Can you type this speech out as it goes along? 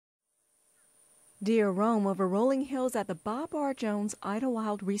Deer roam over rolling hills at the Bob R.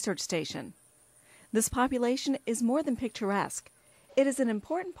 Jones-Idlewild Research Station. This population is more than picturesque. It is an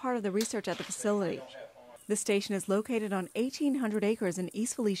important part of the research at the facility. The station is located on 1,800 acres in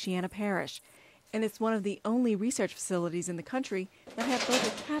East Feliciana Parish, and it's one of the only research facilities in the country that have both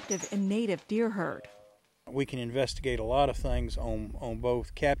a captive and native deer herd. We can investigate a lot of things on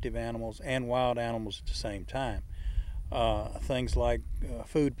both captive animals and wild animals at the same time. Things like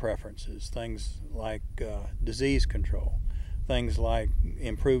food preferences, things like disease control, things like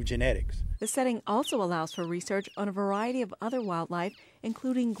improved genetics. The setting also allows for research on a variety of other wildlife,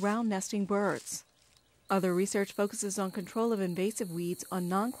 including ground nesting birds. Other research focuses on control of invasive weeds on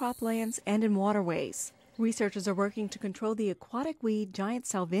non-crop lands and in waterways. Researchers are working to control the aquatic weed giant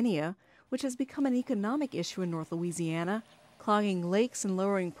salvinia, which has become an economic issue in North Louisiana, clogging lakes and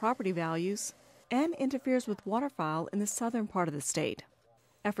lowering property values, and interferes with waterfowl in the southern part of the state.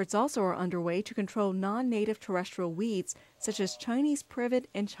 Efforts also are underway to control non-native terrestrial weeds such as Chinese privet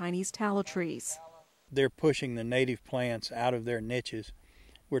and Chinese tallow trees. They're pushing the native plants out of their niches.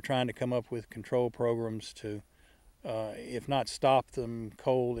 We're trying to come up with control programs to, if not stop them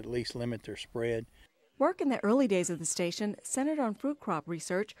cold, at least limit their spread. Work in the early days of the station centered on fruit crop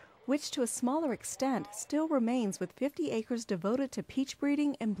research, which to a smaller extent still remains with 50 acres devoted to peach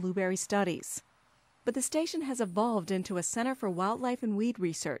breeding and blueberry studies. But the station has evolved into a center for wildlife and weed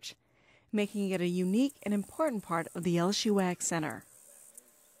research, making it a unique and important part of the LSU AgCenter.